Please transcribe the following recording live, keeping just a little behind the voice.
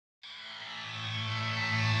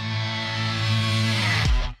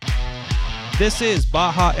This is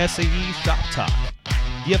Baja SAE Shop Talk,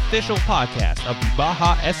 the official podcast of the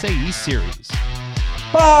Baja SAE series.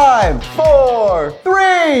 5, 4,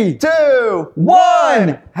 3, 2,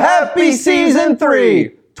 1. Happy Season 3,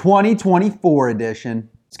 2024 edition.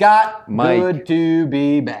 Scott, Mike. good to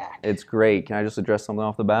be back. It's great. Can I just address something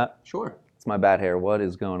off the bat? Sure. It's my bad hair. What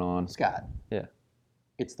is going on? Scott, Yeah,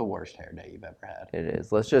 it's the worst hair day you've ever had. it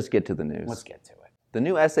is. Let's just get to the news. Let's get to it. The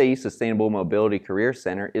new SAE Sustainable Mobility Career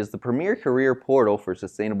Center is the premier career portal for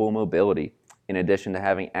sustainable mobility. In addition to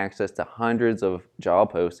having access to hundreds of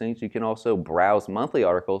job postings, you can also browse monthly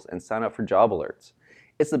articles and sign up for job alerts.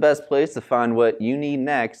 It's the best place to find what you need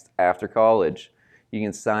next after college. You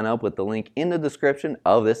can sign up with the link in the description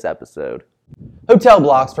of this episode. Hotel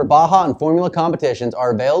blocks for Baja and Formula competitions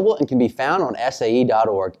are available and can be found on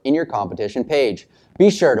SAE.org in your competition page. Be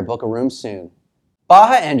sure to book a room soon.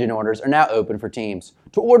 Baja engine orders are now open for teams.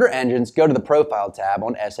 To order engines, go to the Profile tab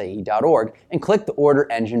on SAE.org and click the Order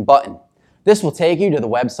Engine button. This will take you to the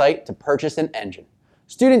website to purchase an engine.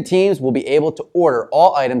 Student teams will be able to order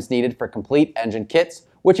all items needed for complete engine kits,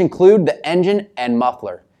 which include the engine and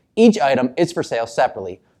muffler. Each item is for sale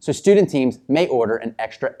separately, so student teams may order an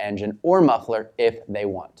extra engine or muffler if they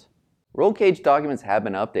want. Roll cage documents have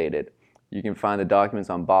been updated. You can find the documents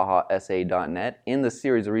on BajaSA.net in the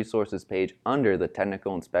Series Resources page under the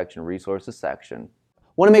Technical Inspection Resources section.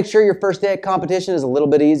 Want to make sure your first day at competition is a little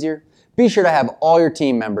bit easier? Be sure to have all your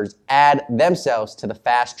team members add themselves to the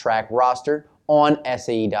Fast Track roster on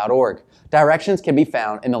SAE.org. Directions can be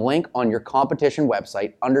found in the link on your competition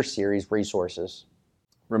website under Series Resources.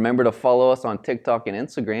 Remember to follow us on TikTok and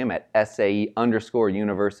Instagram at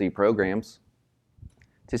SAE_University Programs.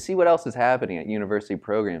 To see what else is happening at university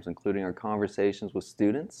programs, including our conversations with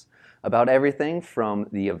students about everything from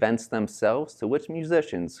the events themselves to which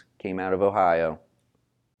musicians came out of Ohio.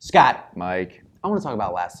 Scott, Mike, I want to talk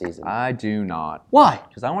about last season. I do not. Why?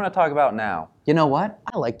 Because I want to talk about now. You know what?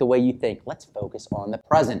 I like the way you think. Let's focus on the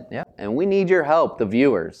present. Yeah, and we need your help, the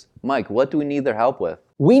viewers. Mike, what do we need their help with?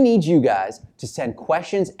 We need you guys to send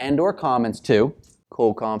questions and/or comments to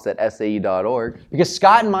coldcomps@SAE.org. because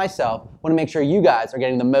Scott and myself want to make sure you guys are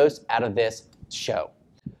getting the most out of this show.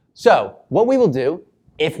 So, what we will do,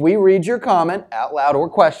 if we read your comment out loud or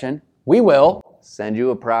question, we will Send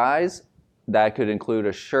you a prize. That could include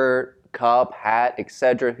a shirt, cup, hat,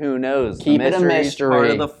 etc. Who knows? keep The it a mystery is mystery. part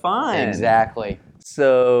of the fun. Exactly.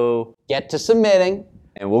 So, Get to submitting.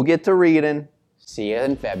 and we'll get to reading. See you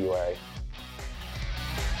in February.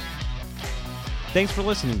 Thanks for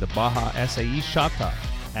listening to Baja SAE Shop Talk.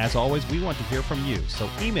 As always, we want to hear from you, so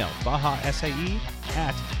email bajasae@sae.org.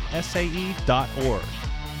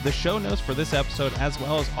 The show notes for this episode, as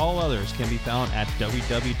well as all others, can be found at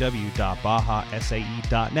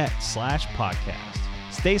www.bajasae.net/podcast.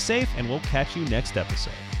 Stay safe, and we'll catch you next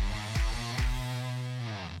episode.